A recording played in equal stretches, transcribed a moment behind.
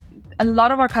A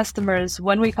lot of our customers,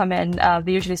 when we come in,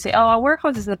 they usually say, oh, our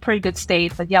warehouse is in a pretty good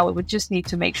state, but yeah, we would just need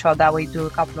to make sure that we do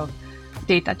a couple of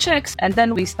data checks. And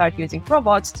then we start using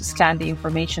robots to scan the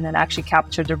information and actually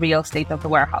capture the real state of the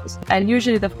warehouse. And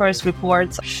usually the first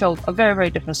reports show a very, very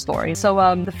different story. So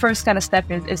the first kind of step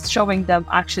is showing them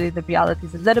actually the reality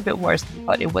is a little bit worse than we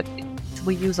thought it would be.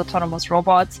 We use autonomous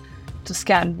robots to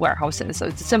scan warehouses. So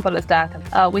it's as simple as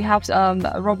that. We have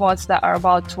robots that are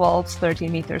about 12,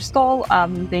 13 meters tall.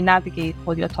 They navigate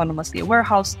fully autonomously a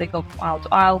warehouse. They go from aisle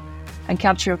to aisle and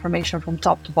capture information from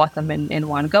top to bottom in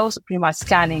one go. So pretty much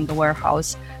scanning the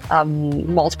warehouse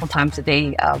multiple times a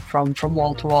day from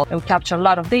wall to wall. And we capture a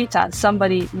lot of data.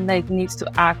 Somebody needs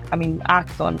to act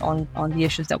on the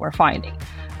issues that we're finding.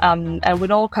 And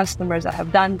with all customers that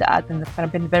have done that and have kind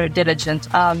of been very diligent,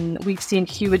 we've seen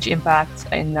huge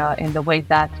impact in the way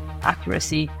that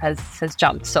accuracy has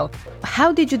jumped. So,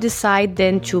 how did you decide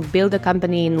then to build a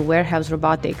company in warehouse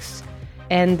robotics?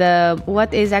 And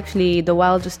what is actually the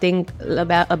wildest thing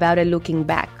about it looking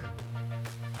back?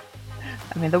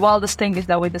 I mean, the wildest thing is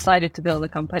that we decided to build a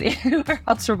company in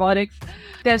warehouse robotics.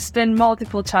 There's been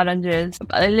multiple challenges,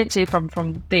 literally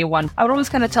from day one. I would always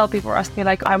kind of tell people, ask me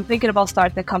like, I'm thinking about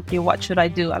starting a company, what should I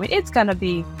do? I mean, it's going to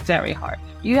be very hard.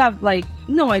 You have like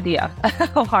no idea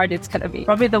how hard it's going to be.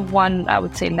 Probably the one, I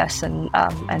would say, lesson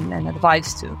and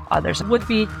advice to others would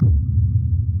be.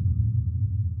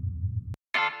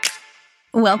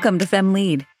 Welcome to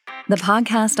FemLead, the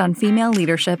podcast on female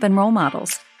leadership and role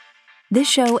models. This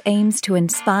show aims to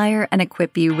inspire and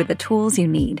equip you with the tools you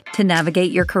need to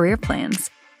navigate your career plans.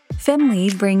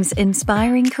 FemLead brings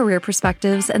inspiring career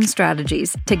perspectives and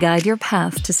strategies to guide your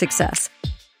path to success.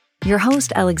 Your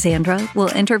host, Alexandra, will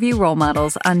interview role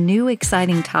models on new,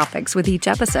 exciting topics with each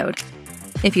episode.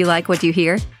 If you like what you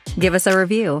hear, give us a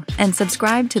review and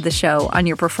subscribe to the show on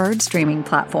your preferred streaming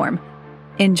platform.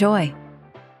 Enjoy.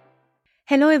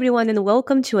 Hello, everyone, and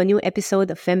welcome to a new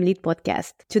episode of FemLead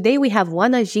Podcast. Today, we have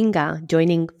Oana Jinga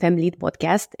joining FemLead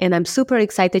Podcast, and I'm super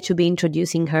excited to be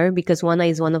introducing her because Oana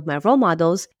is one of my role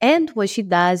models, and what she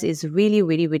does is really,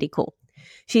 really, really cool.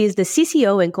 She is the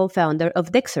CCO and co-founder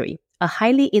of Dexory, a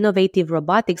highly innovative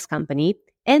robotics company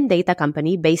and data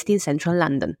company based in central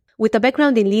London. With a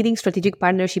background in leading strategic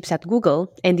partnerships at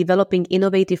Google and developing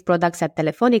innovative products at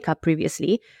Telefonica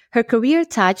previously, her career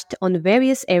touched on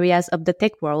various areas of the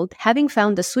tech world, having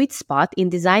found a sweet spot in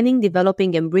designing,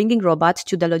 developing, and bringing robots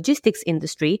to the logistics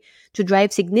industry to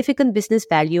drive significant business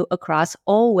value across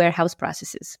all warehouse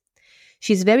processes.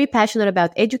 She's very passionate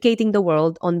about educating the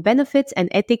world on benefits and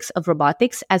ethics of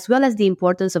robotics, as well as the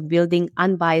importance of building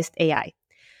unbiased AI.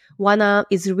 Oana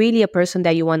is really a person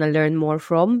that you want to learn more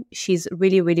from. She's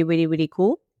really, really, really, really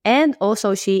cool. And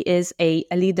also she is a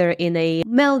leader in a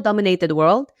male-dominated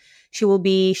world. She will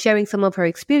be sharing some of her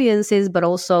experiences, but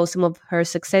also some of her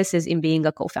successes in being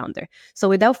a co-founder. So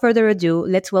without further ado,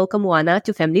 let's welcome Oana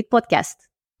to FemLead Podcast.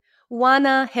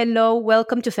 Oana, hello.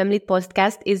 Welcome to FemLead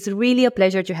Podcast. It's really a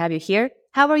pleasure to have you here.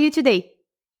 How are you today?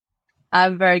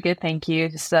 I'm very good, thank you.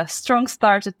 Just a strong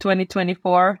start to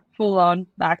 2024, full on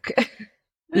back.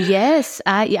 Yes,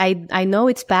 I know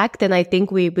it's packed, and I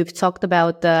think we've talked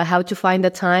about how to find the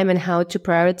time and how to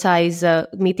prioritize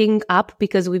meeting up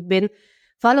because we've been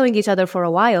following each other for a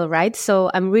while, right?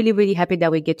 So I'm really, really happy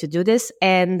that we get to do this.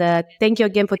 And thank you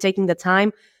again for taking the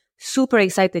time. Super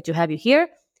excited to have you here.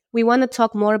 We want to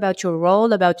talk more about your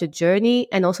role, about your journey,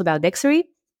 and also about Dexory.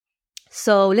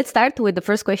 So let's start with the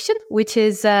first question, which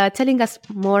is telling us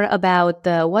more about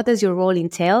what does your role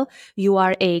entail. You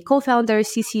are a co-founder,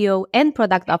 CCO, and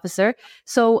product officer.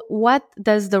 So what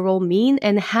does the role mean,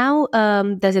 and how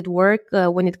does it work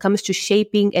when it comes to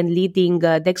shaping and leading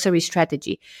Dexory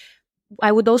strategy?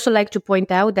 I would also like to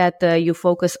point out that you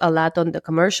focus a lot on the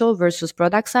commercial versus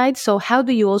product side. So how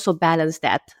do you also balance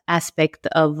that aspect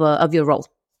of your role?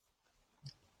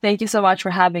 Thank you so much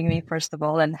for having me, first of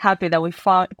all, and happy that we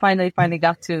finally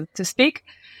got to speak.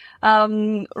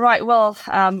 Right. Well,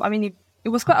 I mean, it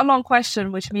was quite a long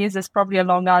question, which means there's probably a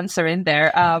long answer in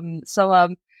there. So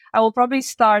I will probably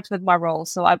start with my role.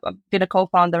 So I've been a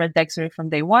co-founder at Dexory from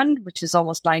day one, which is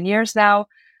almost 9 years now.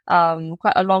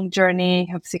 Quite a long journey.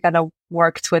 Obviously, kind of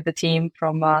worked with the team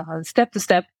from step to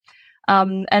step.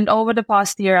 And over the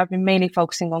past year, I've been mainly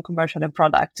focusing on commercial and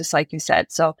product, just like you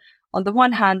said. So on the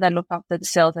one hand, I look after the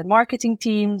sales and marketing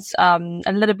teams, a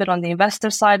little bit on the investor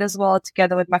side as well,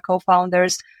 together with my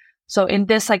co-founders. So in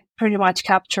this, I pretty much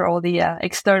capture all the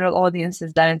external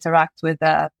audiences that interact with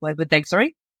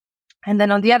Dexory. And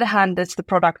then on the other hand, it's the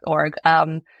product org.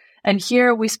 And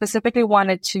here we specifically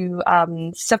wanted to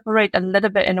separate a little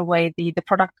bit in a way the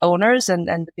product owners and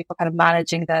the people kind of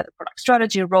managing the product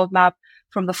strategy roadmap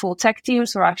from the full tech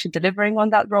teams who are actually delivering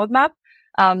on that roadmap,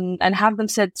 and have them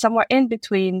sit somewhere in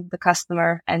between the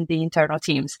customer and the internal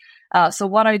teams. So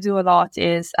what I do a lot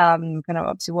is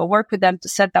obviously we'll work with them to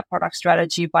set that product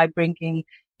strategy by bringing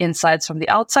insights from the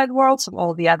outside world, from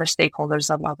all the other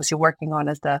stakeholders I'm obviously working on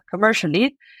as the commercial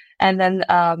lead, and then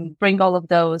bring all of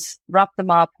those, wrap them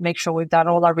up, make sure we've done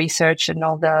all our research and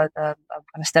all the kind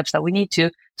of steps that we need to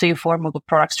inform a good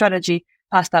product strategy,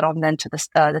 pass that on then to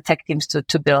the tech teams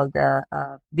to build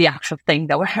the actual thing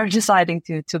that we're deciding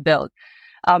to build.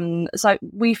 So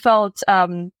we felt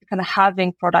kind of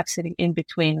having products sitting in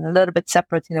between, a little bit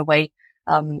separate in a way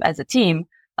as a team,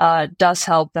 does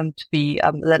help them to be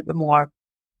a little bit more,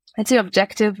 I'd say,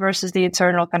 objective versus the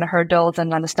internal kind of hurdles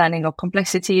and understanding of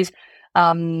complexities,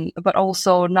 but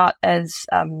also not as,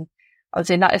 I would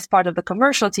say, not as part of the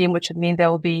commercial team, which would mean they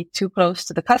will be too close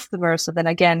to the customer. So then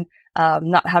again,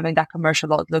 not having that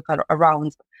commercial outlook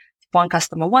around. If one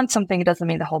customer wants something, it doesn't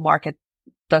mean the whole market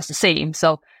does the same.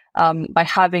 So by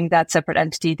having that separate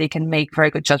entity, they can make very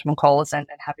good judgment calls and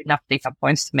have enough data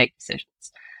points to make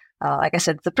decisions. Like I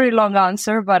said, it's a pretty long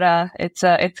answer, but it's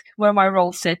where my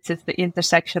role sits. It's the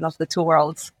intersection of the two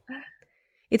worlds.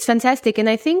 It's fantastic. And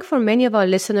I think for many of our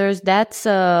listeners, that's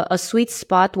a sweet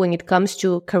spot when it comes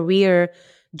to career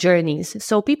journeys.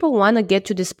 So people want to get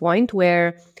to this point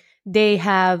where they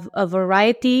have a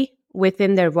variety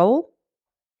within their role,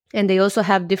 and they also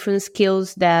have different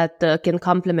skills that can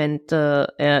complement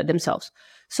themselves.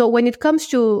 So when it comes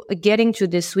to getting to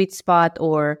this sweet spot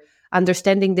or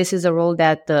understanding this is a role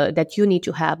that you need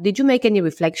to have, did you make any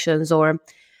reflections, or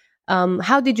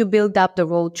how did you build up the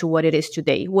role to what it is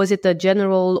today? Was it a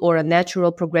general or a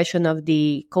natural progression of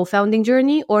the co-founding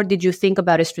journey, or did you think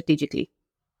about it strategically?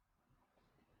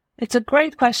 It's a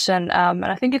great question, and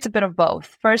I think it's a bit of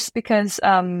both. First, because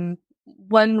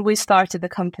when we started the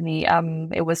company,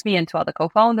 it was me and two other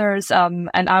co-founders, and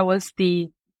I was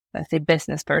the, let's say,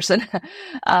 business person.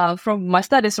 From my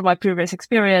studies, from my previous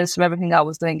experience, from everything I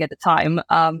was doing at the time,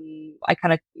 I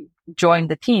kind of joined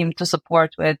the team to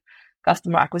support with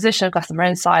customer acquisition, customer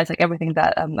insights, like everything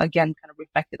that, again, kind of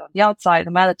reflected on the outside.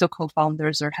 The other two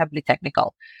co-founders are heavily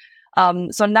technical.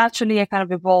 So naturally, I kind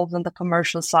of evolved on the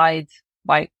commercial side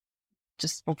by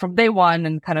just from day one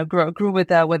and kind of grew with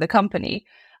the company.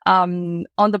 On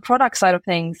the product side of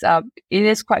things, it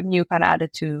is quite new, kind of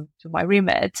added to my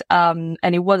remit. And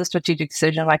it was a strategic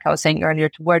decision, like I was saying earlier,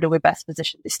 to where do we best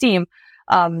position this team.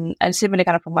 And similarly,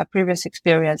 kind of from my previous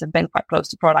experience, I've been quite close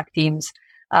to product teams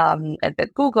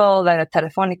at Google and at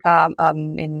Telefonica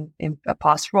in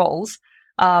past roles.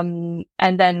 And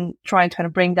then trying to kind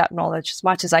of bring that knowledge as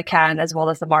much as I can, as well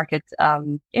as the market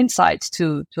insights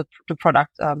to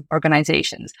product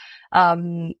organizations.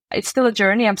 It's still a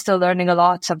journey. I'm still learning a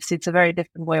lot. Obviously, it's a very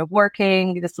different way of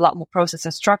working. There's a lot more process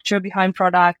and structure behind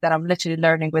product that I'm literally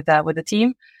learning with the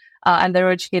team, and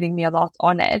they're educating me a lot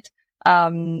on it.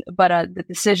 But the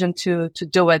decision to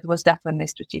do it was definitely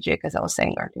strategic, as I was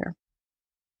saying earlier.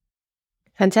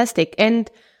 Fantastic. And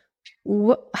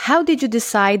how did you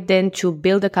decide then to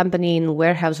build a company in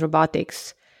warehouse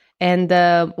robotics? And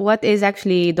what is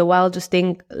actually the wildest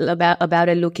thing about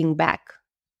it looking back?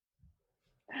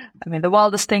 I mean, the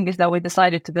wildest thing is that we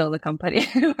decided to build a company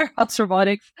in warehouse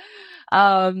robotics.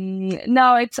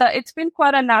 No, it's been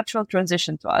quite a natural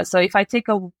transition to us. So if I take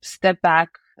a step back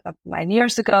 9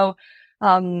 years ago,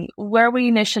 where we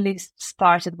initially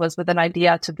started was with an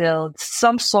idea to build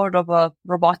some sort of a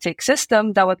robotic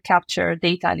system that would capture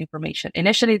data and information.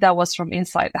 Initially, that was from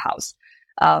inside the house.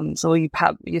 So we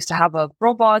used to have a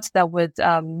robot that would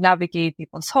navigate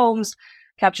people's homes,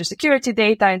 capture security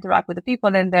data, interact with the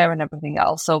people in there and everything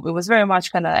else. So it was very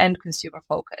much kind of end consumer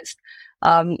focused.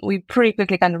 We pretty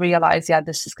quickly kind of realized,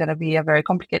 this is going to be a very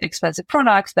complicated, expensive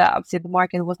product that obviously the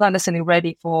market was not necessarily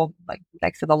ready for, like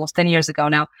I said, almost 10 years ago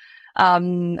now.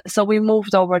 So we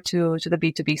moved over to the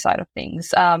B2B side of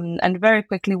things. And very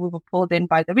quickly we were pulled in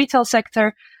by the retail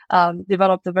sector,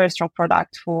 developed a very strong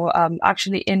product for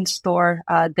actually in-store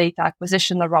data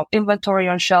acquisition around inventory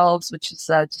on shelves, which is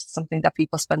just something that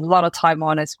people spend a lot of time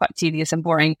on. It's quite tedious and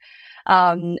boring.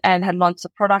 And had launched a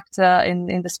product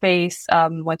in the space,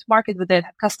 went to market with it,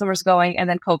 had customers going, and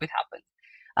then COVID happened.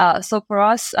 So for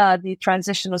us, the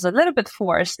transition was a little bit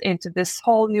forced into this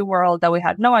whole new world that we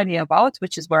had no idea about,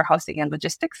 which is warehousing and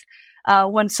logistics.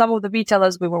 When some of the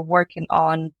retailers we were working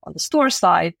on the store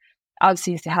side,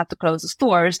 obviously they had to close the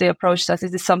stores, they approached us,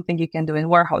 is this something you can do in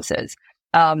warehouses?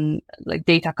 Like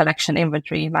data collection,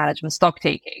 inventory management, stock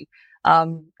taking.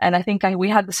 And I think we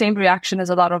had the same reaction as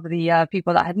a lot of the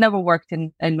people that had never worked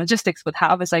in logistics would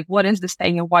have. It's like, what is this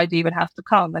thing and why do you even have to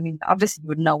come? I mean, obviously you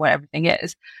would know where everything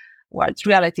is. words.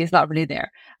 Reality is not really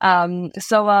there.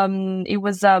 It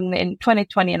was in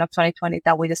 2020, end of 2020,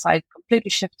 that we decided to completely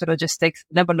shift to logistics,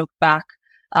 never look back.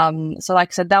 So like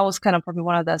I said, that was kind of probably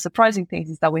one of the surprising things,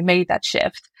 is that we made that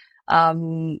shift,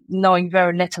 knowing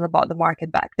very little about the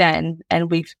market back then. And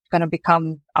we've kind of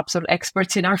become absolute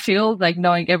experts in our field, like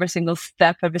knowing every single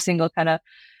step, every single kind of,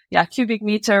 cubic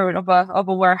meter of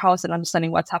a warehouse, and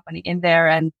understanding what's happening in there,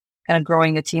 and kind of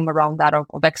growing a team around that of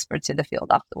experts in the field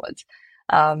afterwards.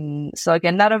 So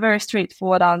again, not a very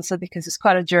straightforward answer, because it's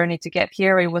quite a journey to get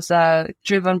here. It was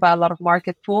driven by a lot of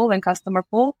market pull and customer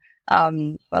pull.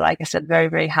 But like I said, very,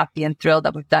 very happy and thrilled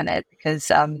that we've done it, because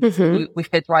we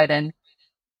fit right in.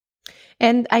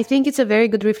 And I think it's a very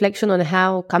good reflection on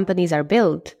how companies are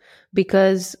built,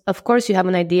 because of course you have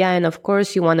an idea, and of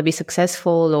course you want to be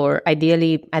successful, or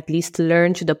ideally at least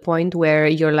learn to the point where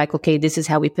you're like, okay, this is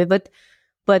how we pivot.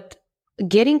 But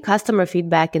getting customer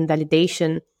feedback and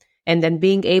validation, and then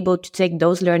being able to take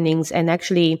those learnings and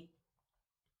actually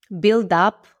build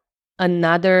up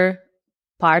another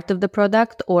part of the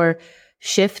product, or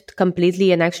shift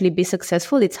completely and actually be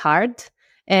successful, it's hard.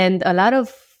 And a lot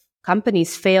of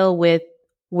companies fail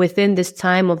within this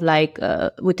time of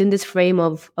within this frame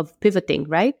of pivoting,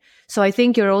 right? So I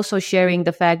think you're also sharing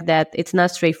the fact that it's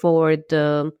not straightforward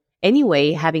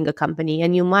anyway, having a company,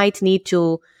 and you might need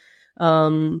to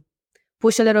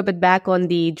push a little bit back on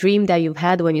the dream that you've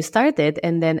had when you started,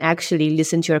 and then actually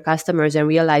listen to your customers and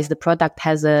realize the product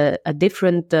has a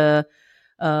different,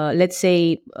 let's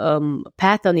say,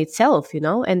 path on itself,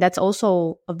 and that's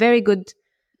also a very good,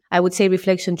 I would say,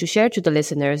 reflection to share to the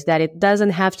listeners, that it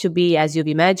doesn't have to be as you've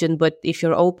imagined, but if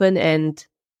you're open and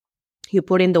you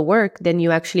put in the work, then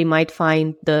you actually might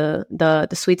find the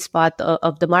sweet spot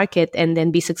of the market, and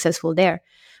then be successful there.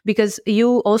 Because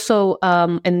you also,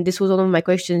 and this was one of my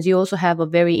questions, you also have a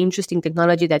very interesting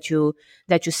technology that you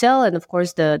sell, and of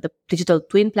course the digital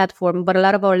twin platform. But a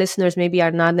lot of our listeners maybe are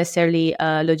not necessarily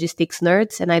logistics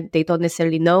nerds, and they don't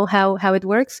necessarily know how it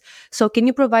works. So can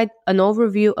you provide an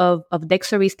overview of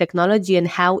Dexory's technology and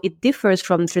how it differs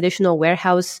from traditional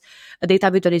warehouse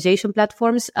data visualization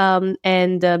platforms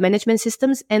and management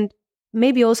systems? And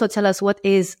maybe also tell us what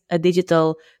is a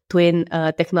digital twin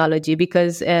technology,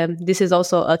 because this is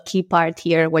also a key part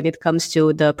here when it comes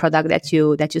to the product that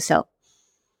you sell.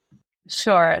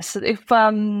 Sure. So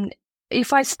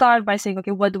if I start by saying,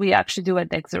 okay, what do we actually do at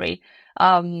Dexory?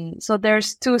 So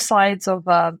there's two sides of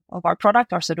our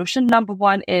product, our solution. Number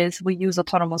one is we use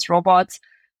autonomous robots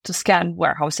to scan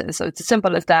warehouses. So it's as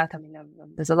simple as that. I mean,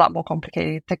 there's a lot more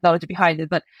complicated technology behind it,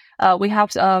 but we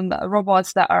have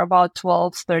robots that are about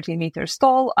 12, 13 meters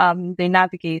tall. They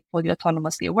navigate fully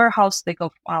autonomously a warehouse. They go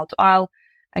from aisle to aisle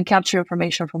and capture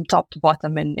information from top to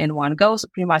bottom in one go. So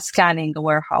pretty much scanning a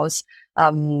warehouse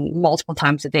multiple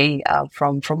times a day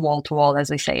from wall to wall,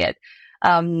 as we say it.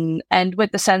 And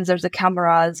with the sensors, the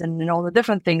cameras, and all the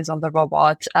different things on the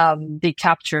robot, they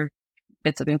capture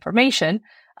bits of information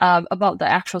about the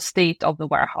actual state of the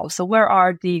warehouse. So where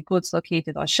are the goods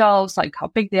located on shelves, like how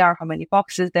big they are, how many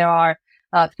boxes there are,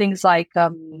 things like,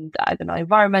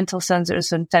 environmental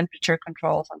sensors and temperature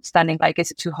controls, understanding like, is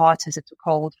it too hot, is it too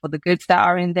cold for the goods that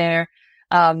are in there?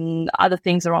 Other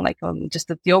things around like just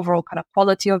the overall kind of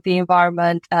quality of the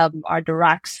environment, are the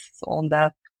racks on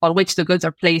which the goods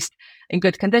are placed in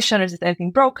good condition, is anything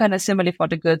broken, and similarly for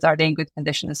the goods, are they in good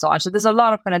condition, and so on. So there's a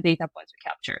lot of kind of data points we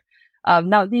capture.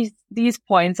 Now these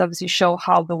points obviously show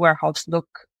how the warehouse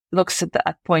looks at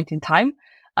that point in time,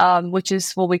 which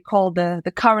is what we call the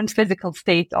current physical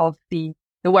state of the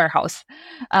warehouse.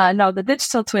 Now the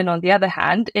digital twin, on the other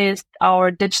hand, is our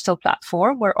digital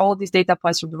platform where all these data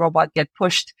points from the robot get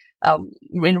pushed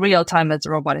in real time as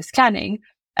the robot is scanning,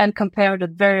 and compared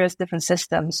with various different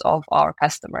systems of our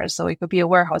customers. So it could be a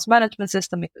warehouse management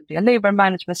system, it could be a labor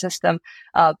management system,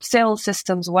 sales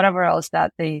systems, whatever else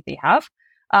that they have.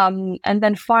 And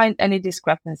then find any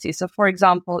discrepancy. So for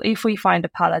example, if we find a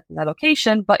pallet in a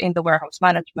location, but in the warehouse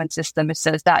management system, it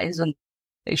says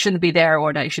it shouldn't be there,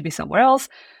 or that it should be somewhere else,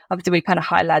 obviously we kind of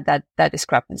highlight that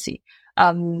discrepancy.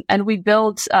 And we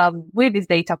build with these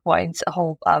data points a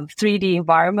whole 3D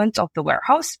environment of the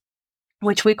warehouse,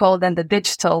 which we call then the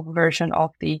digital version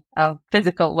of the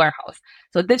physical warehouse.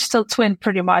 So digital twin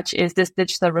pretty much is this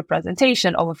digital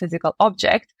representation of a physical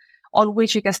object on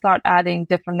which you can start adding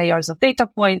different layers of data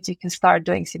points. You can start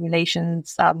doing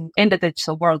simulations in the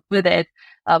digital world with it,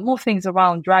 move things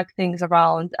around, drag things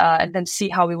around, and then see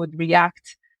how it would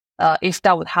react if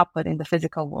that would happen in the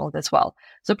physical world as well.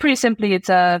 So pretty simply, it's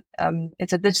a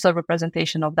digital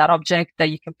representation of that object that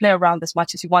you can play around as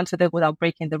much as you want with it without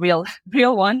breaking the real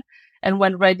one. And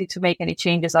when ready to make any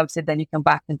changes, obviously, then you come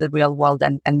back in the real world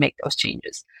and make those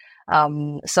changes.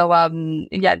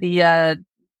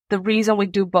 The reason we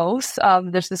do both,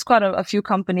 there's quite a few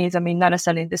companies, not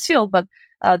necessarily in this field, but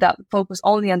that focus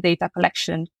only on data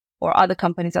collection, or other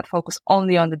companies that focus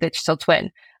only on the digital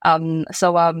twin.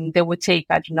 They would take,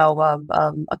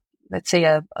 let's say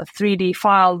a 3D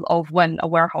file of when a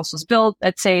warehouse was built,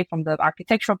 let's say from the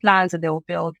architectural plans, and they will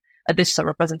build a digital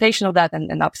representation of that,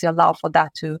 and obviously allow for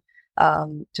that to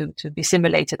be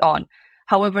simulated on.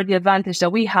 However, the advantage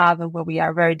that we have, and where we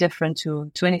are very different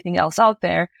to anything else out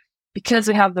there, because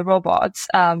we have the robots,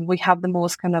 we have the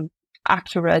most kind of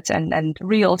accurate and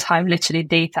real-time, literally,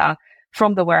 data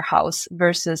from the warehouse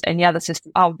versus any other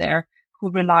system out there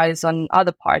who relies on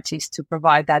other parties to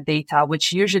provide that data,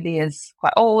 which usually is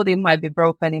quite old. It might be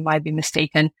broken, it might be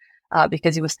mistaken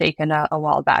because it was taken a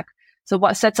while back. So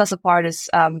what sets us apart is,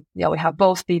 we have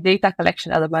both the data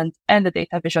collection element and the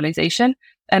data visualization,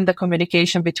 and the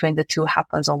communication between the two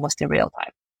happens almost in real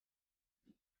time.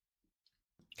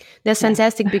 That's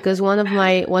fantastic, because one of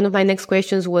my next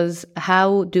questions was,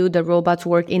 how do the robots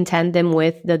work in tandem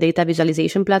with the data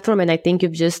visualization platform? And I think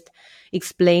you've just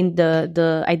explained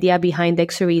the idea behind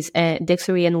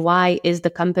Dexory, and why is the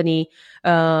company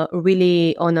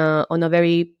really on a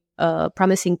very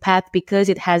promising path, because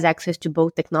it has access to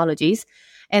both technologies.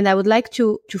 And I would like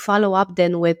to follow up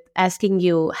then with asking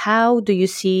you, how do you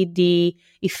see the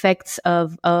effects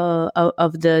of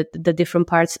the different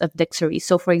parts of Dexory?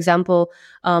 So, for example,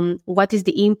 what is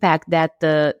the impact that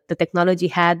the technology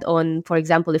had on, for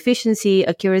example, efficiency,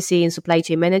 accuracy, and supply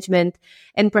chain management?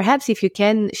 And perhaps if you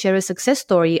can share a success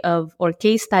story or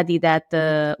case study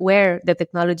that where the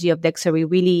technology of Dexory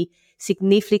really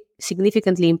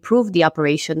significantly improved the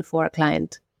operation for a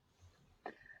client.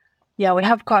 Yeah, we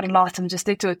have quite a lot. I'm just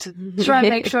to try and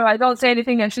make sure I don't say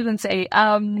anything I shouldn't say.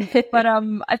 But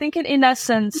I think in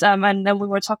essence, and then we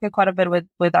were talking quite a bit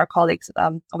with our colleagues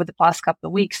over the past couple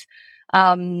of weeks.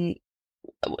 A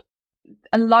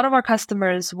lot of our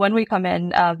customers, when we come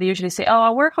in, they usually say, "Oh,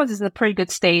 our warehouse is in a pretty good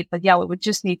state, but yeah, we would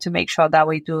just need to make sure that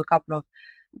we do a couple of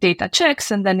data checks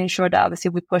and then ensure that obviously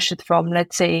we push it from,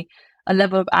 let's say, a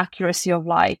level of accuracy of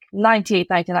like 98,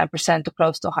 99% to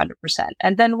close to 100%.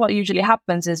 And then what usually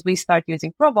happens is we start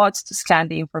using robots to scan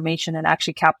the information and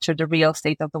actually capture the real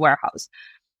state of the warehouse.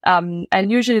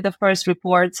 And usually the first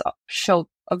reports show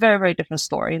a very, very different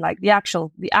story. Like the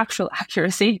actual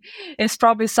accuracy is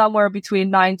probably somewhere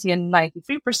between 90 and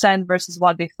 93% versus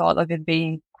what they thought of it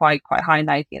being quite high,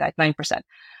 99%.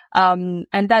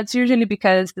 And that's usually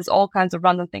because there's all kinds of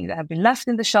random things that have been left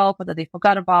in the shelf, or that they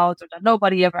forgot about, or that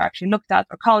nobody ever actually looked at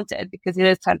or counted, because it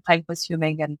is kind of time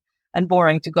consuming and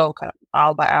boring to go kind of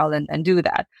aisle by aisle and do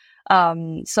that.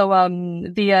 The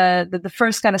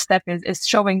first kind of step is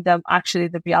showing them actually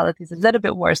the reality is a little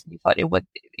bit worse than you thought it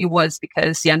was,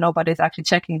 because nobody's actually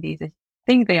checking these. They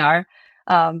think they are.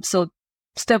 So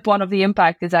step one of the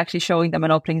impact is actually showing them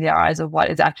and opening their eyes of what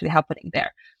is actually happening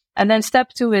there. And then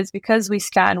step two is, because we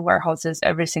scan warehouses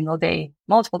every single day,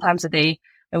 multiple times a day,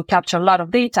 and we capture a lot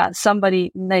of data, somebody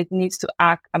needs to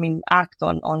act on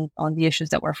the issues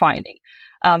that we're finding.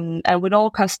 And with all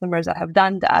customers that have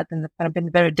done that and have kind of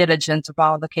been very diligent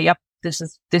around, okay, yep, this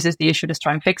is the issue, let's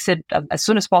try and fix it as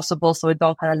soon as possible so we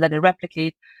don't kind of let it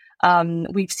replicate.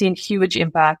 We've seen huge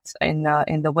impact in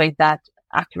the way that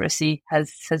accuracy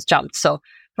has jumped. So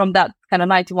from that kind of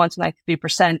 91 to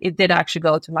 93%, it did actually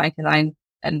go to 99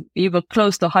 and even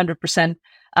close to 100%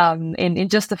 in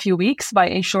just a few weeks, by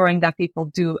ensuring that people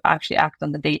do actually act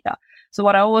on the data. So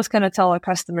what I always kind of tell our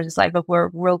customers is like, look,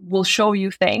 we'll show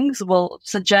you things, we'll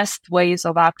suggest ways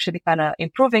of actually kind of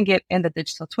improving it in the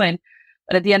digital twin.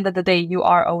 But at the end of the day, you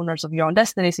are owners of your own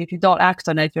destiny. So if you don't act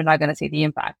on it, you're not going to see the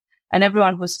impact. And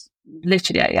everyone who's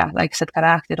literally, like I said, kind of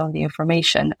acted on the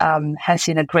information has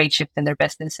seen a great shift in their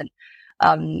business. And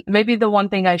maybe the one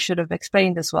thing I should have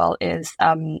explained as well is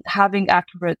having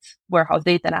accurate warehouse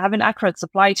data and having accurate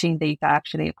supply chain data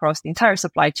actually across the entire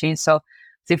supply chain. So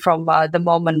from the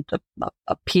moment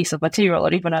a piece of material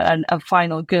or even a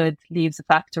final good leaves the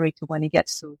factory to when it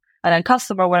gets to an end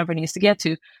customer, wherever it needs to get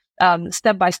to,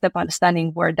 step-by-step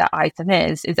understanding where that item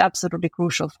is absolutely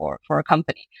crucial for a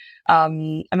company.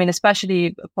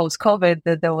 Especially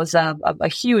post-COVID, there was a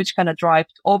huge kind of drive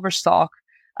to overstock,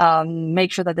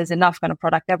 make sure that there's enough kind of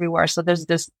product everywhere. So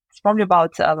there's probably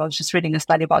about, I was just reading a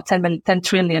study, about 10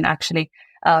 trillion actually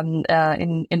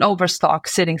in overstock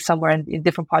sitting somewhere in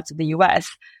different parts of the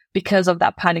US because of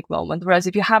that panic moment. Whereas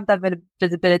if you have that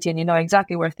visibility and you know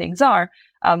exactly where things are,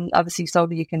 obviously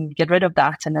slowly you can get rid of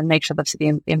that and then make sure that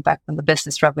the impact on the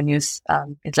business revenues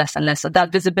is less and less. So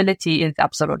that visibility is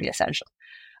absolutely essential.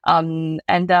 In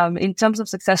terms of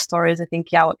success stories, I think,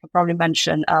 I could probably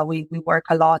mention, we work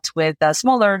a lot with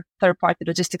smaller third-party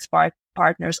logistics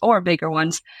partners or bigger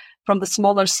ones. From the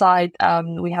smaller side,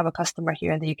 we have a customer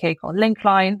here in the UK called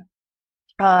Linkline.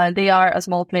 They are a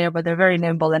small player, but they're very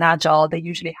nimble and agile. They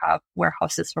usually have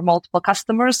warehouses for multiple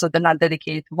customers, so they're not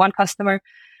dedicated to one customer.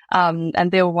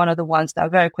 And they were one of the ones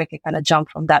that very quickly kind of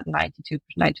jumped from that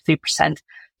 93%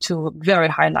 to a very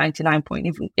high 99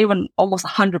 point, even almost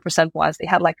 100% was. They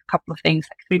had like a couple of things,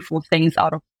 like 3-4 things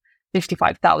out of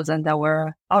 55,000 that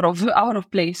were out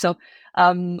of place. So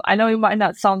I know it might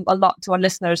not sound a lot to our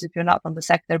listeners if you're not from the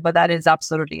sector, but that is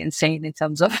absolutely insane in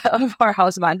terms of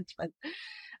warehouse management.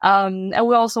 And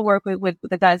we also work with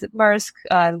the guys at Maersk,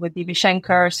 with DB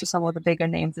Schenker, so some of the bigger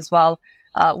names as well,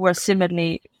 where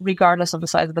similarly, regardless of the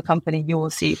size of the company, you will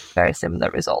see very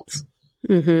similar results.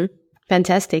 Mm-hmm.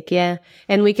 Fantastic. Yeah.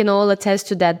 And we can all attest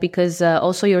to that because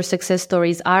also your success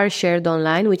stories are shared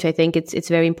online, which I think it's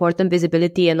very important,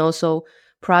 visibility and also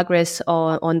progress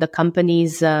on the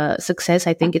company's success.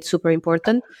 I think it's super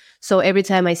important. So every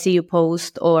time I see you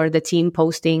post or the team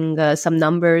posting some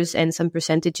numbers and some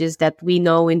percentages that we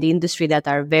know in the industry that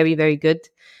are very, very good,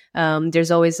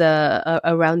 there's always a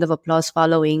round of applause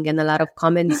following and a lot of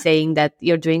comments saying that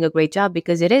you're doing a great job,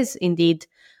 because it is indeed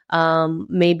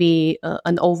maybe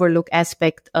an overlooked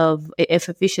aspect of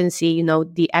efficiency,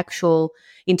 the actual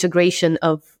integration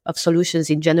of solutions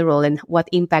in general and what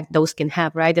impact those can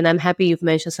have, right? And I'm happy you've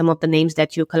mentioned some of the names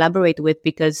that you collaborate with,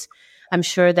 because I'm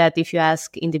sure that if you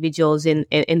ask individuals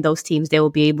in those teams, they will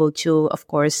be able to, of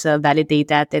course, validate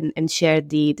that and share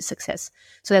the success.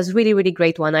 So that's really, really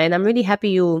great, Oana. And I'm really happy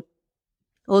you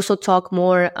also talk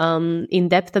more in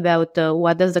depth about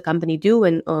what does the company do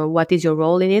and what is your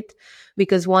role in it.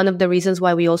 Because one of the reasons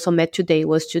why we also met today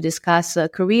was to discuss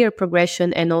career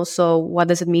progression and also what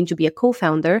does it mean to be a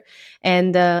co-founder.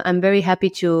 And I'm very happy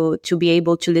to be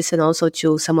able to listen also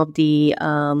to some of the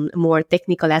more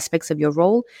technical aspects of your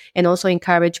role, and also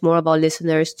encourage more of our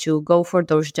listeners to go for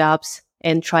those jobs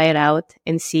and try it out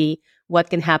and see what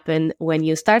can happen when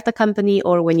you start a company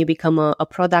or when you become a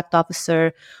product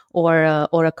officer or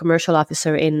a commercial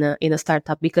officer in a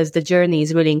startup, because the journey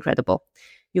is really incredible.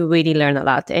 You really learn a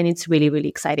lot and it's really, really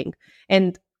exciting.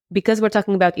 And because we're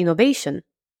talking about innovation,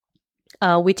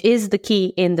 which is the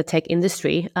key in the tech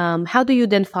industry, how do you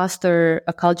then foster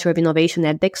a culture of innovation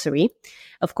at Dexory?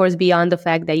 Of course, beyond the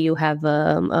fact that you have,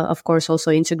 of course,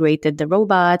 also integrated the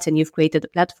robots and you've created a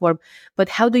platform, but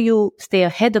how do you stay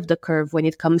ahead of the curve when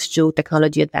it comes to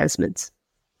technology advancements?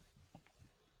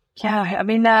 Yeah, I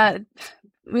mean,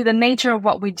 with the nature of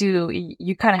what we do,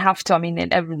 you kind of have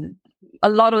to, a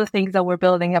lot of the things that we're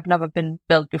building have never been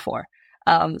built before.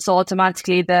 So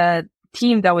automatically the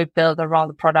team that we build around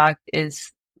the product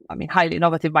is, highly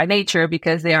innovative by nature,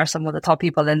 because they are some of the top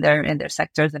people in their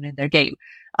sectors and in their game,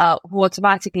 who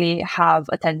automatically have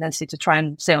a tendency to try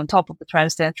and stay on top of the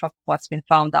trends, stay on top of what's been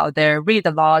found out there, read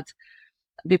a lot,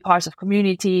 be parts of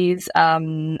communities,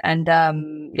 and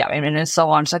so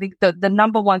on. So I think the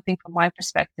number one thing from my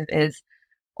perspective is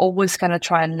always kind of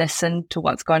try and listen to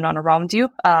what's going on around you.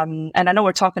 And I know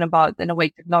we're talking about, in a way,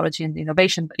 technology and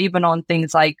innovation, but even on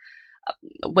things like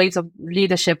ways of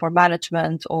leadership or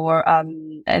management, or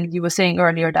and you were saying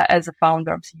earlier that as a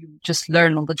founder, you just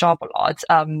learn on the job a lot.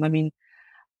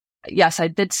 Yes, I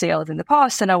did sales in the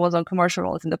past and I was on commercial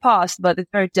roles in the past, but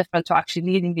it's very different to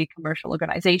actually leading the commercial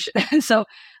organization. So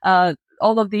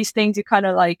all of these things, you kind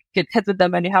of like get hit with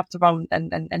them and you have to run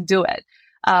and do it.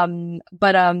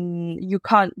 But you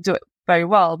can't do it very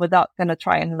well without kind of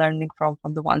trying and learning from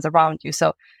the ones around you.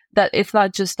 So that it's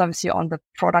not just obviously on the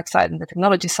product side and the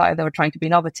technology side that we're trying to be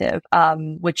innovative,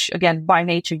 which again, by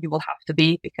nature, you will have to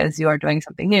be because you are doing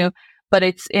something new, but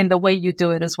it's in the way you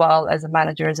do it as well, as a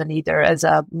manager, as a leader, as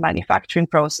a manufacturing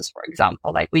process, for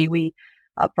example. Like we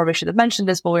probably should have mentioned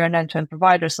this, but we're an end-to-end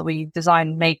provider. So we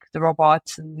design, make the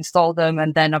robots and install them,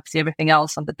 and then obviously everything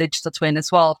else on the digital twin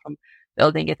as well, from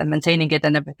building it and maintaining it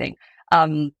and everything.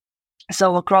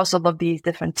 So across all of these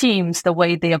different teams, the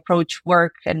way they approach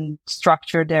work and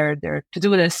structure their to-do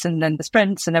lists and then the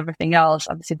sprints and everything else,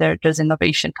 obviously there's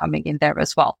innovation coming in there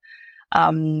as well.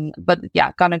 But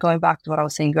yeah, kind of going back to what I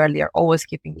was saying earlier, always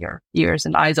keeping your ears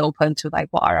and eyes open to like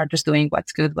what are others doing,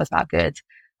 what's good, what's not good,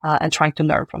 and trying to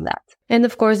learn from that. And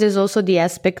of course, there's also the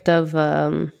aspect of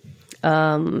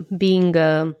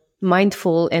being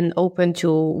mindful and open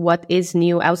to what is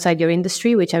new outside your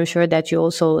industry, which I'm sure that you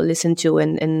also listen to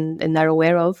and are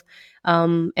aware of.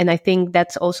 And I think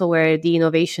that's also where the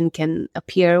innovation can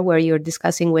appear, where you're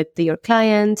discussing with your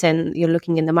clients and you're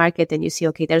looking in the market and you see,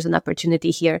 okay, there's an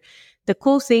opportunity here. The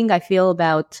cool thing I feel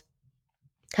about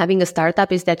having a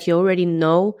startup is that you already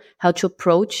know how to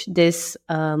approach this,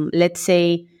 let's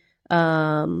say,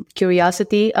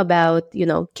 curiosity about,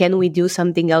 can we do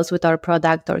something else with our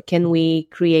product, or can we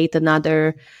create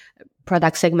another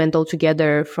product segment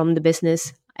altogether from the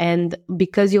business? And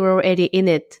because you're already in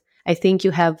it, I think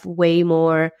you have way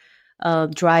more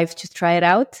drive to try it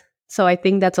out. So I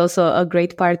think that's also a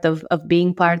great part of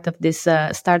being part of this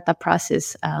startup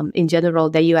process in general,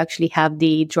 that you actually have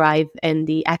the drive and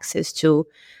the access to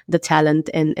the talent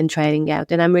and trying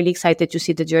out. And I'm really excited to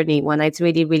see the journey, Oana. It's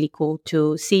really, really cool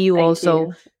to see you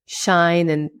also shine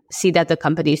and see that the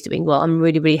company is doing well. I'm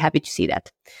really, really happy to see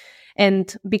that.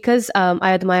 And because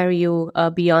I admire you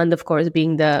beyond, of course,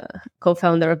 being the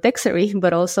co-founder of Dexory,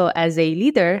 but also as a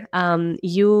leader,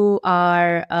 you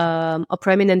are a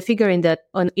prominent figure in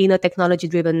a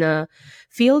technology-driven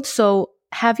field. So,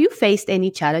 have you faced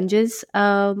any challenges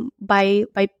by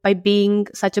being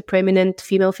such a prominent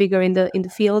female figure in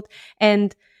the field?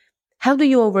 And how do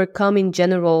you overcome, in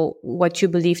general, what you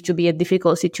believe to be a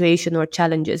difficult situation or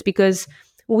challenges? Because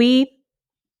we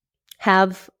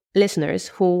have listeners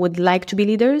who would like to be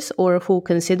leaders, or who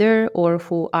consider, or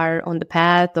who are on the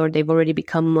path, or they've already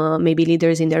become maybe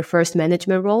leaders in their first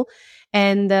management role.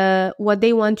 And what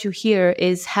they want to hear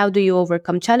is, how do you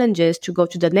overcome challenges to go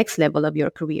to the next level of your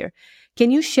career? Can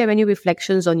you share any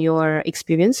reflections on your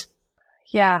experience?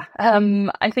 Yeah,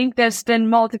 I think there's been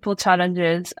multiple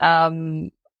challenges.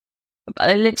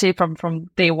 Literally from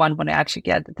day one, when I actually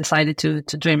decided to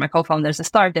join my co-founders to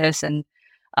start this, and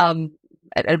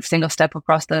at every single step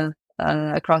across the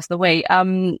way.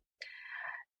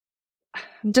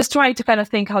 Just trying to kind of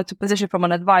think how to position from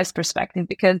an advice perspective,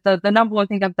 because the number one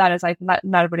thing I've done is I've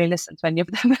not really listened to any of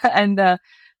them, and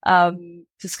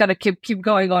just kind of keep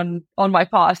going on my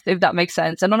path, if that makes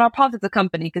sense. And on our path as a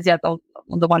company, because on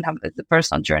the one hand it's the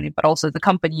personal journey, but also the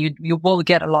company, you will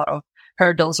get a lot of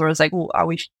hurdles, or it's like, oh, are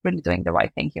we really doing the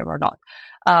right thing here or not?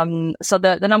 So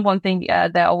the number one thing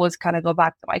that I always kind of go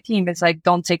back to my team is like,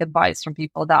 don't take advice from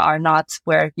people that are not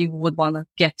where you would want to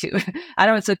get to. I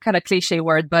know it's a kind of cliche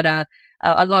word, but a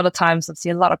lot of times I've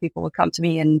seen a lot of people would come to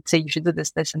me and say, you should do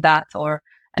this, and that,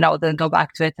 and I would then go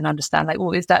back to it and understand, like,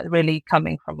 oh, is that really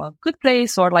coming from a good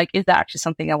place, or like, is that actually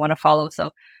something I want to follow?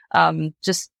 So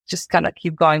just kind of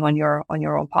keep going on your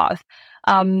own path.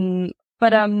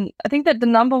 But I think that the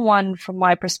number one from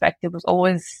my perspective was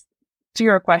always, to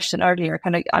your question earlier,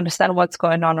 kind of understand what's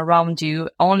going on around you.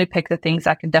 Only pick the things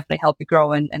that can definitely help you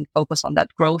grow and focus on that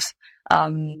growth.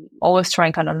 Always try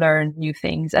and kind of learn new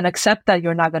things and accept that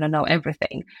you're not going to know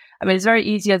everything. I mean, it's very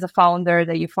easy as a founder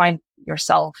that you find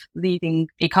yourself leading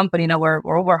a company. Now we're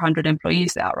over 100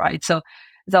 employees now, right? So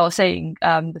as I was saying,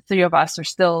 the three of us are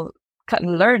still kind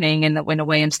of learning in a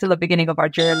way, and still the beginning of our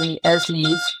journey as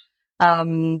leads.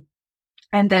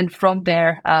 And then from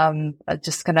there,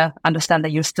 just gonna understand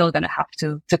that you're still gonna have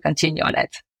to continue on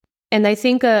it. And I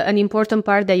think an important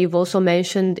part that you've also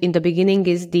mentioned in the beginning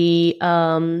is the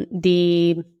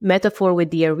metaphor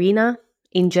with the arena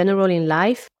in general in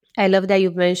life. I love that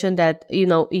you've mentioned that,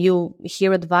 you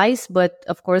hear advice, but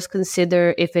of course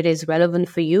consider if it is relevant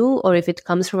for you, or if it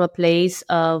comes from a place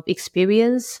of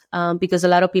experience, because a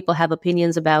lot of people have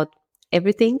opinions about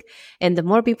everything. And the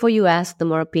more people you ask, the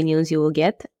more opinions you will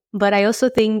get. But I also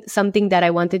think something that I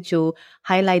wanted to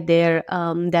highlight there,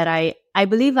 that I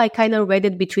believe I kind of read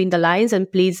it between the lines,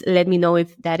 and please let me know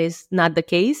if that is not the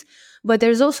case. But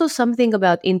there's also something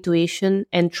about intuition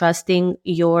and trusting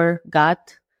your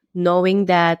gut, knowing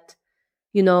that,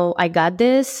 I got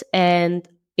this, and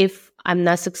if I'm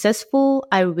not successful,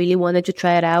 I really wanted to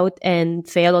try it out and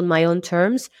fail on my own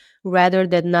terms rather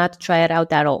than not try it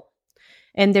out at all.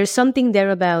 And there's something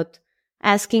there about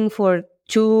asking for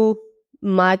too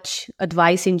much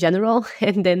advice in general,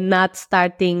 and then not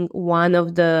starting one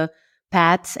of the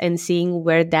paths and seeing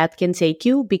where that can take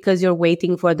you, because you're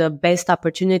waiting for the best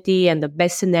opportunity and the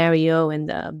best scenario and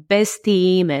the best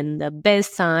team and the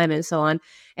best time and so on.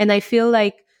 And I feel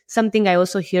like something I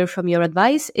also hear from your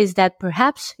advice is that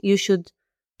perhaps you should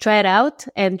try it out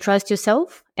and trust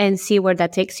yourself and see where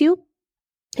that takes you.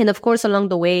 And of course, along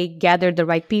the way, gather the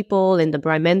right people and the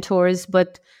right mentors,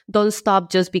 but don't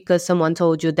stop just because someone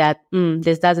told you that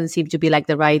this doesn't seem to be like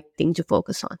the right thing to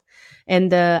focus on.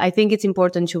 And I think it's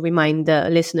important to remind the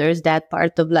listeners that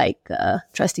part of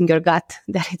trusting your gut,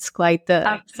 that it's quite,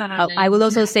 I will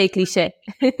also say cliche.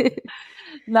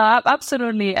 No,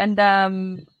 absolutely. And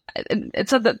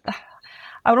it's that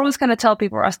I would always kind of tell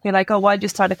people, ask me like, oh, why did you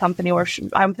start a company? Or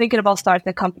I'm thinking about starting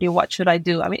a company. What should I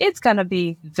do? I mean, it's going to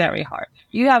be very hard.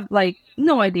 You have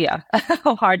no idea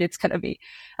how hard it's going to be.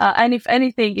 And if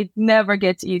anything, it never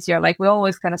gets easier. Like we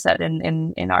always kind of said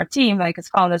in our team, as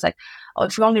founders, oh,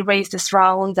 if we only raise this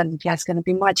round, and yeah, it's going to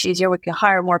be much easier. We can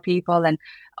hire more people, and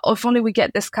oh, if only we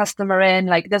get this customer in.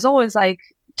 Like, there's always like,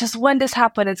 just when this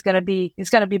happens, it's going to be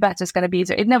better. It's going to be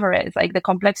easier. It never is. Like, the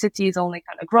complexities only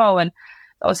kind of grow. And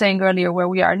I was saying earlier, where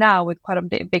we are now with quite a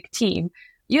big team,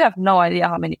 you have no idea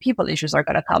how many people issues are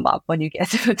going to come up when you get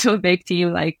to a big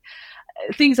team. Like,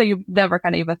 things that you've never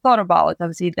kind of even thought about,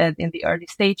 obviously, in the early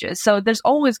stages. So there's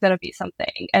always going to be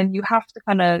something, and you have to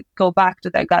kind of go back to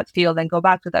that gut feel and go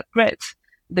back to that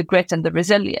the grit and the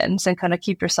resilience, and kind of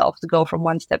keep yourself to go from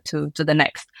one step to the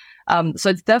next. So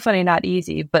it's definitely not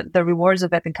easy, but the rewards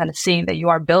of it and kind of seeing that you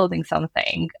are building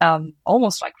something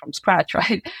almost like from scratch,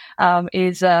 right?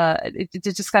 It's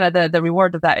just kind of the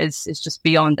reward of that is just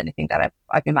beyond anything that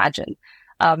I've imagined.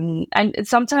 And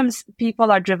sometimes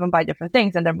people are driven by different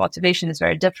things, and their motivation is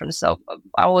very different. So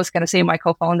I always kind of say my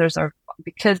co-founders are,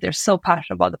 because they're so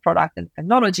passionate about the product and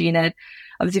technology in it,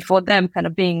 obviously for them kind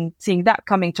of seeing that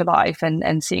coming to life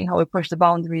and seeing how we push the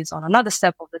boundaries on another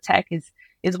step of the tech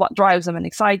is what drives them and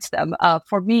excites them.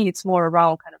 For me, it's more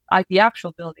around kind of like the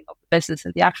actual building of the business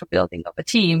and the actual building of a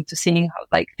team, to seeing how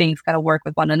like things kind of work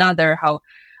with one another, how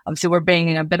obviously we're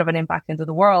bringing a bit of an impact into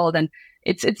the world. And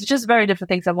it's just very different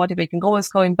things that motivate. And always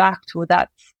going back to that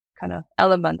kind of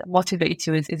element that motivates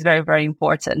you is very, very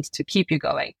important to keep you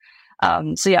going.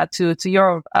 So yeah, to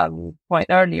your point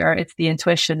earlier, it's the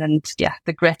intuition and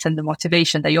the grit and the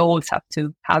motivation that you always have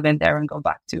to have in there and go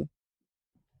back to.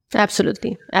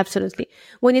 Absolutely.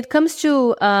 When it comes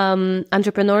to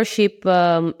entrepreneurship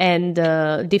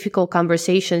and difficult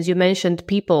conversations, you mentioned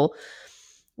people.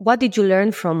 What did you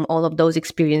learn from all of those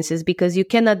experiences? Because you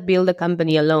cannot build a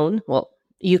company alone. Well,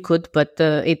 you could, but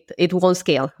it won't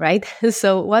scale, right?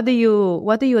 So what do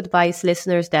you advise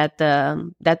listeners that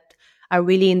are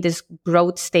really in this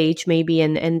growth stage, maybe,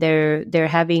 and they're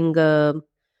having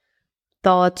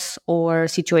thoughts or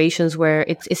situations where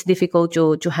it's difficult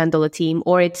to handle a team,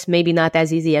 or it's maybe not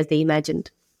as easy as they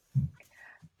imagined?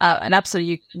 And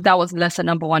absolutely, that was lesson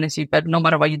number one, is but no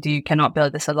matter what you do, you cannot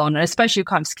build this alone. And especially you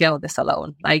can't scale this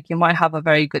alone. Like, you might have a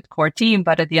very good core team,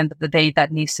 but at the end of the day,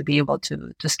 that needs to be able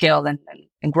to scale and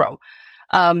grow.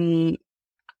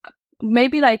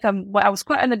 Maybe like I was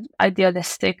quite an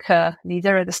idealistic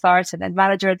leader at the start and then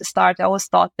manager at the start. I always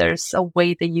thought there's a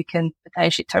way that you can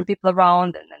potentially turn people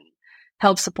around and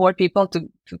help support people to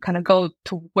kind of go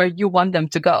to where you want them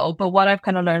to go. But what I've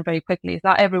kind of learned very quickly is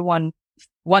not everyone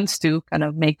wants to kind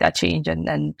of make that change and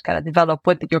kind of develop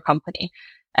with your company.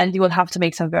 And you will have to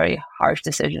make some very harsh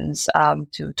decisions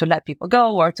to let people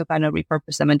go, or to kind of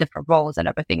repurpose them in different roles and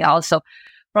everything else. So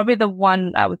probably the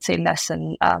one, I would say,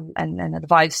 lesson and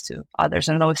advice to others.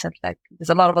 And I know I said, like, there's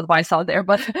a lot of advice out there,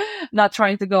 but not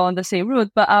trying to go on the same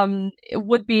route. But it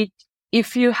would be,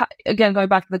 if you, again, going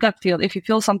back to the gut feel, if you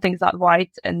feel something's not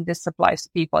right, and this applies to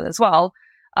people as well,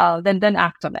 then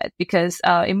act on it, because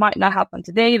it might not happen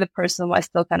today. The person might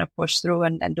still kind of push through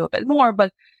and do a bit more,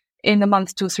 but in a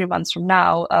month, 2-3 months from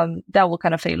now, that will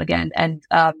kind of fail again. And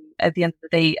at the end of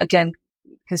the day, again,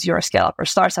 because you're a scale-up or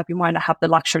startup, you might not have the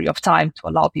luxury of time to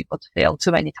allow people to fail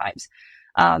too many times.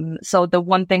 So the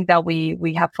one thing that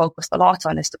we have focused a lot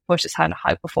on is to push this kind of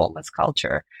high-performance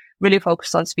culture, really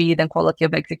focused on speed and quality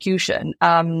of execution.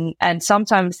 And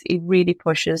sometimes it really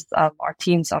pushes our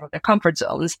teams out of their comfort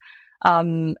zones.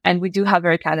 And we do have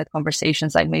very candid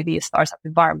conversations, like maybe a startup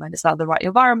environment is not the right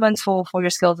environment for your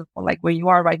skills, for like where you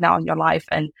are right now in your life,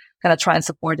 and kind of try and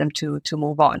support them to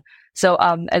move on. So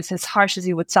as harsh as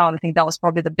it would sound, I think that was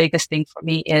probably the biggest thing for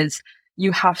me, is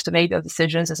you have to make those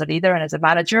decisions as a leader and as a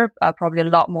manager, probably a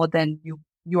lot more than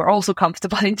you are also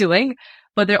comfortable in doing,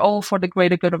 but they're all for the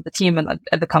greater good of the team and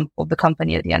of the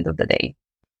company at the end of the day.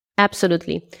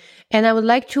 Absolutely. And I would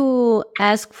like to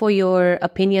ask for your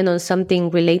opinion on something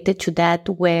related to that,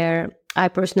 where I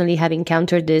personally have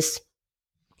encountered this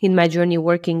in my journey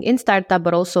working in startup,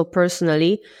 but also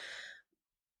personally.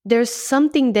 There's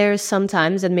something there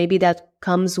sometimes, and maybe that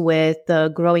comes with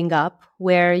growing up,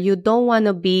 where you don't want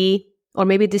to be, or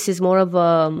maybe this is more of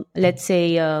a, let's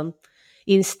say,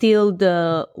 instilled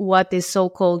what is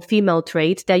so-called female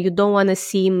trait, that you don't want to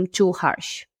seem too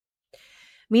harsh.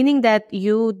 Meaning that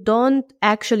you don't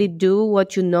actually do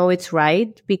what you know it's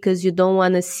right, because you don't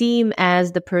want to seem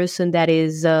as the person that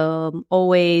is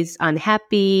always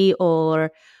unhappy,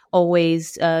 or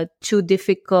always too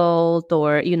difficult,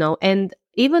 or, and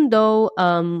even though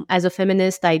as a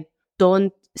feminist, I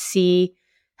don't see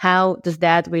how does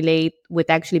that relate with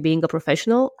actually being a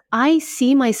professional, I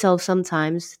see myself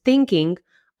sometimes thinking,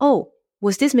 oh,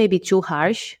 was this maybe too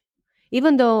harsh?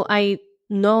 Even though I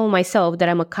know myself that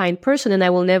I'm a kind person and I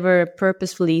will never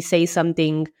purposefully say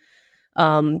something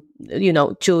to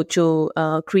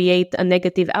create a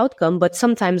negative outcome. But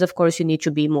sometimes, of course, you need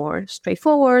to be more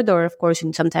straightforward, or of course,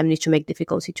 you sometimes need to make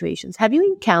difficult situations. Have you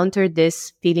encountered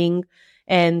this feeling?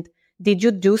 And did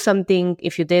you do something,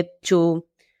 if you did, to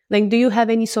do you have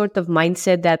any sort of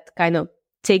mindset that kind of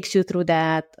takes you through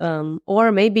that?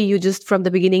 Or maybe you just from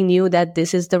the beginning knew that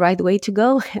this is the right way to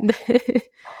go?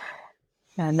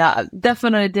 Yeah, no,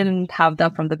 definitely didn't have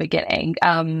that from the beginning.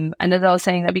 And as I was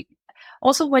saying,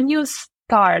 also when you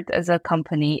start as a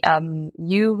company,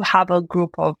 you have a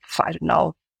group of, I don't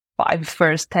know,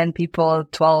 10 people,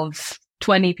 12,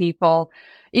 20 people,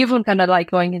 even kind of like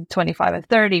going in 25 and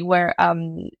 30, where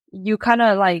you kind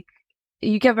of like,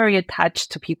 you get very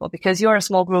attached to people because you're a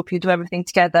small group, you do everything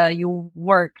together, you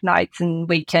work nights and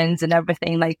weekends and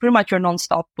everything, like pretty much you're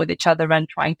nonstop with each other and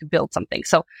trying to build something.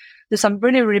 So there's some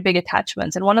really, really big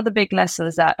attachments. And one of the big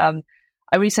lessons that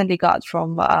I recently got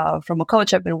from a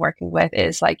coach I've been working with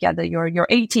is like, your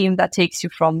A team that takes you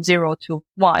from 0 to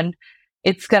 1,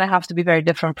 it's going to have to be very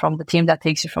different from the team that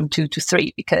takes you from 2 to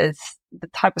 3, because the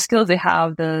type of skills they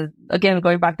have, again,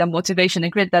 going back to motivation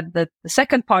and grit, that the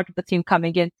second part of the team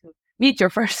coming in to meet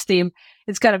your first team,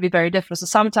 it's going to be very different. So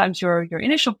sometimes your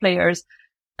initial players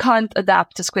can't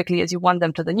adapt as quickly as you want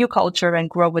them to the new culture and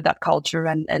grow with that culture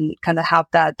and kind of have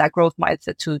that growth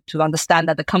mindset to understand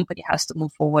that the company has to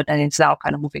move forward and it's now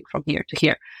kind of moving from here to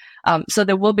here. So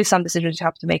there will be some decisions you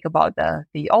have to make about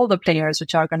the older players,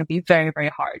 which are going to be very, very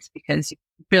hard because you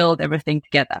build everything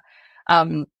together.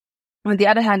 On the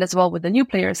other hand, as well, with the new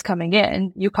players coming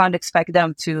in, you can't expect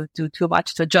them to do too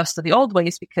much to adjust to the old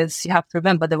ways, because you have to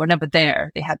remember they were never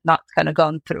there. They had not kind of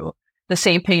gone through the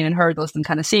same pain and hurdles and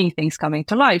kind of seeing things coming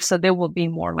to life. So they will be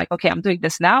more like, okay, I'm doing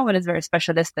this now, and it's very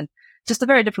specialist and just a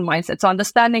very different mindset. So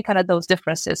understanding kind of those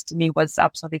differences to me was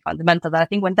absolutely fundamental. And I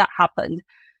think when that happened,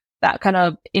 that kind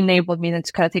of enabled me then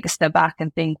to kind of take a step back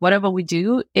and think whatever we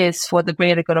do is for the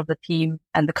greater good of the team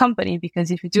and the company. Because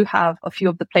if you do have a few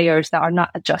of the players that are not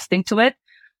adjusting to it,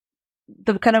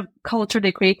 the kind of culture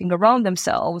they're creating around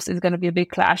themselves is going to be a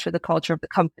big clash with the culture of the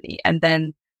company. And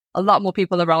then a lot more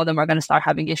people around them are going to start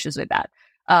having issues with that.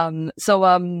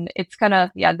 So it's kind of,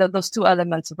 those two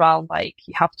elements around, like,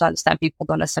 you have to understand people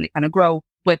don't necessarily kind of grow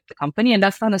with the company. And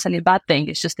that's not necessarily a bad thing.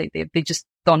 It's just they just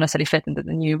don't necessarily fit into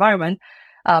the new environment.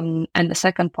 And the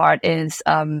second part is,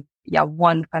 one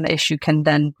kind of issue can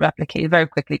then replicate very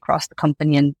quickly across the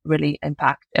company and really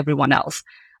impact everyone else.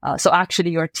 So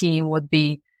actually your team would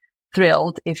be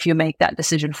thrilled if you make that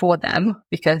decision for them,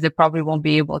 because they probably won't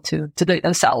be able to do it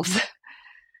themselves.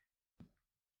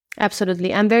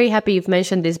 Absolutely. I'm very happy you've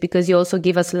mentioned this, because you also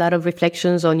give us a lot of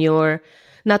reflections on your,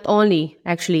 not only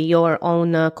actually your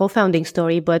own co-founding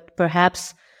story, but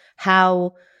perhaps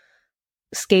how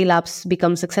scale-ups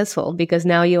become successful, because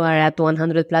now you are at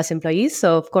 100 plus employees.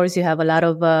 So of course you have a lot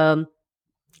of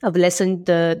lessons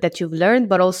that you've learned,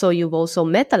 but also you've also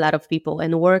met a lot of people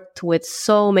and worked with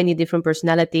so many different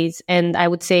personalities. And I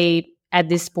would say at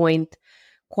this point,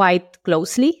 quite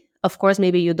closely. Of course,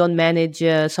 maybe you don't manage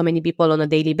so many people on a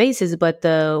daily basis, but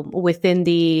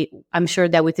I'm sure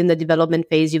that within the development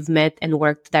phase, you've met and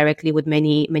worked directly with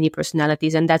many, many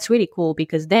personalities. And that's really cool,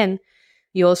 because then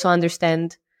you also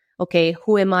understand, okay,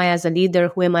 who am I as a leader?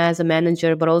 Who am I as a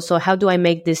manager? But also, how do I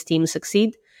make this team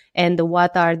succeed? And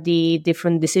what are the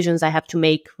different decisions I have to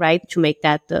make, right, to make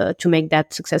that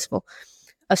successful?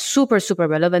 Super, super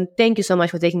relevant. Thank you so much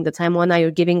for taking the time, Oana.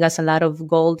 You're giving us a lot of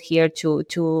gold here to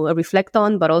reflect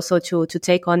on, but also to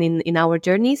take on in our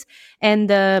journeys.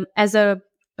 And as a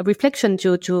reflection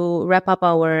to wrap up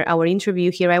our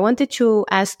interview here, I wanted to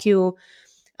ask you,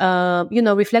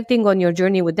 reflecting on your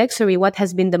journey with Dexory, what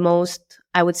has been the most,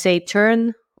 I would say,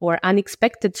 turn or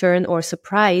unexpected turn or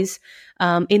surprise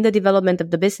in the development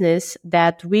of the business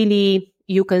that really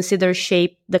you consider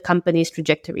shaped the company's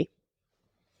trajectory?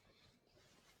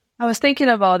 I was thinking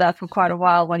about that for quite a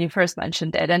while when you first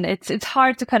mentioned it, and it's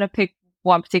hard to kind of pick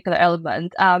one particular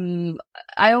element.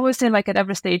 I always say, like, at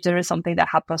every stage there is something that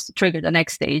happens to trigger the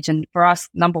next stage, and for us,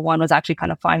 number one was actually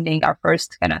kind of finding our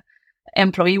first kind of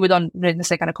employee. We don't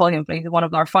necessarily kind of call him employee, one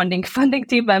of our funding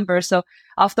team members. So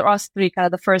after us three, kind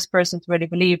of the first person to really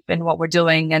believe in what we're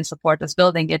doing and support us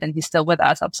building it, and he's still with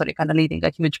us, absolutely kind of leading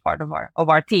a huge part of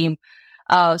our team.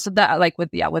 So that, like,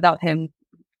 without him,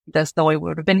 there's no way we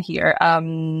would have been here.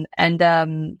 And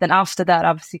then after that,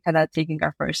 obviously kind of taking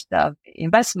our first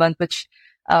investment, which,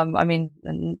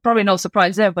 probably no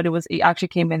surprise there, but it actually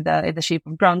came in the shape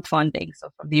of grant funding. So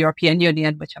from the European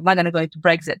Union, which I'm not going to go into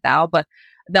Brexit now, but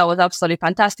that was absolutely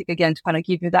fantastic, again, to kind of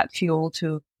give you that fuel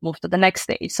to move to the next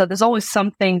stage. So there's always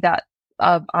something that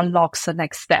unlocks the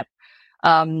next step.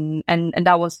 And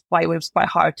that was why it was quite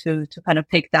hard to kind of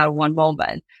pick that one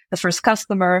moment. The first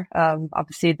customer,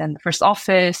 obviously, then the first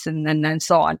office, and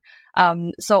so on.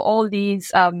 So all these,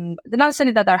 they're not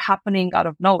necessarily that they're happening out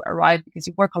of nowhere, right? Because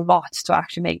you work a lot to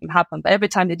actually make them happen. But every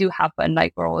time they do happen,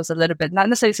 like, we're always a little bit, not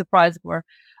necessarily surprised, we're,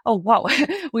 oh, wow,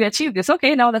 we achieved this.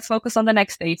 Okay, now let's focus on the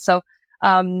next stage. So,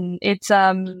 it's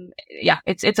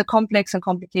a complex and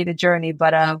complicated journey,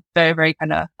 but, very, very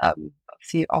kind of,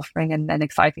 obviously offering and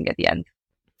exciting at the end.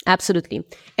 Absolutely.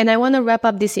 And I want to wrap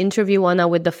up this interview, Oana,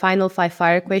 with the final 5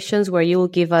 fire questions where you will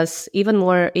give us even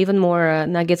more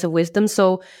nuggets of wisdom.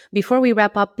 So before we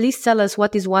wrap up, please tell us,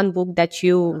 what is one book that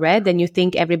you read and you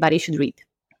think everybody should read?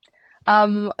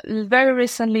 Very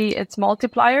recently, it's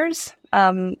Multipliers.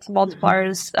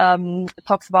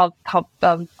 Talks about how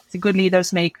good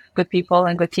leaders make good people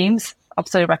and good teams.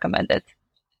 Absolutely recommend it.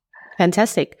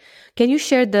 Fantastic. Can you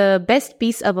share the best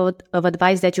piece of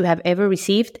advice that you have ever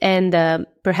received, and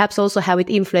perhaps also how it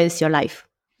influenced your life?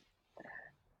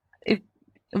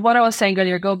 What I was saying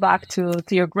earlier, go back to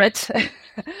your grit.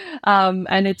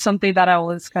 And it's something that I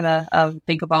always kind of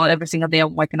think about every single day.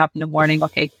 I'm waking up in the morning.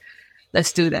 Okay,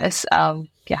 let's do this.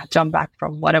 Jump back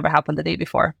from whatever happened the day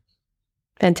before.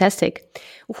 Fantastic.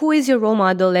 Who is your role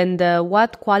model, and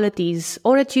what qualities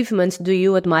or achievements do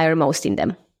you admire most in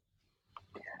them?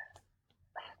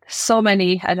 So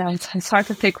many, and it's hard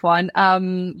to pick one.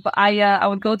 But I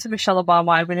would go to Michelle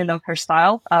Obama. I really love her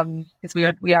style, because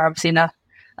we are obviously in a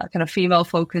kind of female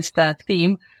focused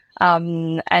theme,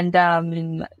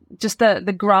 and just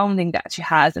the grounding that she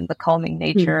has and the calming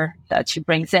nature that she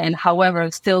brings in. However,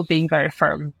 still being very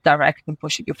firm, direct, and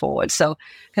pushing you forward. So,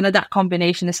 kind of that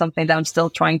combination is something that I'm still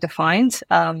trying to find,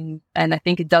 and I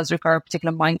think it does require a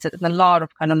particular mindset and a lot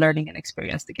of kind of learning and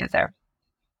experience to get there.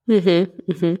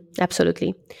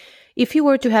 Absolutely. If you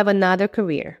were to have another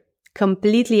career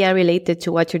completely unrelated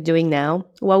to what you're doing now,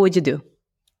 what would you do?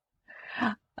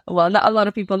 Well, not a lot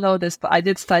of people know this, but I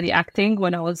did study acting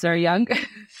when I was very young.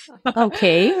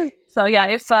 Okay. So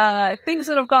if things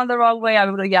would have gone the wrong way, I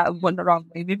would have, went the wrong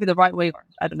way, maybe the right way, or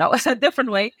I don't know, a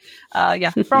different way.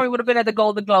 Probably would have been at the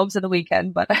Golden Globes in the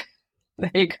weekend, but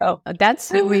there you go.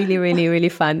 That's really, really, really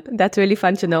fun. That's really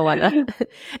fun to know, Oana.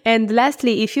 And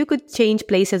lastly, if you could change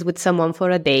places with someone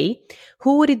for a day,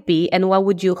 who would it be, and what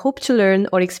would you hope to learn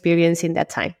or experience in that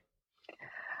time?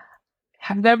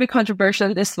 I'm very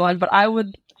controversial, this one, but I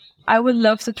would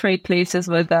love to trade places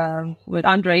with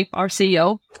Andre, our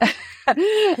CEO,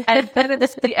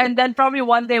 and then probably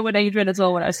one day with Adrian as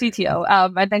well, with our CTO,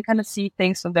 and then kind of see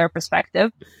things from their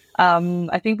perspective.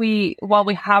 I think while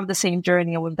we have the same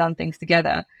journey and we've done things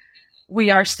together, we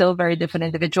are still very different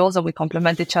individuals, and we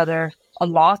complement each other a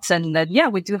lot. And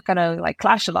we do kind of like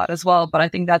clash a lot as well. But I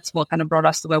think that's what kind of brought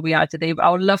us to where we are today. But I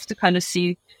would love to kind of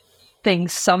see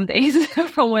things some days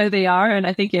from where they are. And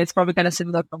I think it's probably kind of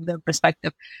similar from their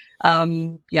perspective. I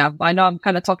know I'm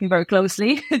kind of talking very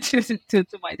closely to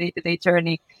my day-to-day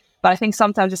journey. But I think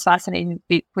sometimes it's fascinating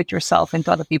to put yourself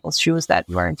into other people's shoes that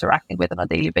you are interacting with on a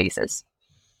daily basis.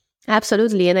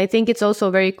 Absolutely. And I think it's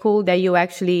also very cool that you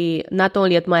actually not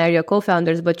only admire your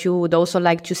co-founders, but you would also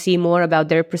like to see more about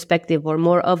their perspective, or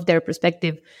more of their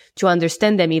perspective, to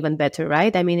understand them even better,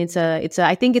 right? I mean,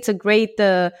 I think it's a great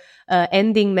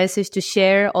ending message to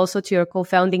share also to your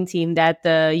co-founding team, that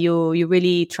you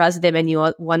really trust them and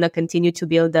you want to continue to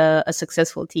build a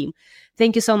successful team.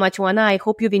 Thank you so much, Oana. I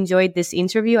hope you've enjoyed this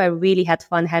interview. I really had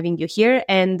fun having you here.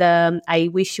 And I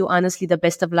wish you honestly the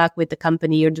best of luck with the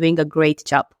company. You're doing a great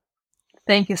job.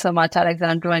 Thank you so much,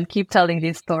 Alexandra, and keep telling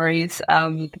these stories,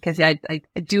 because I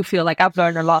do feel like I've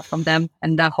learned a lot from them,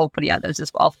 and hopefully others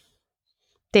as well.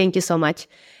 Thank you so much.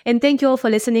 And thank you all for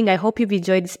listening. I hope you've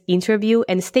enjoyed this interview,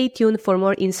 and stay tuned for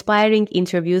more inspiring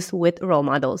interviews with role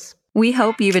models. We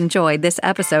hope you've enjoyed this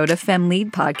episode of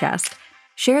FemLead Podcast.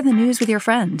 Share the news with your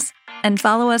friends and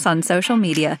follow us on social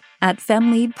media at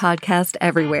FemLead Podcast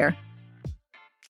everywhere.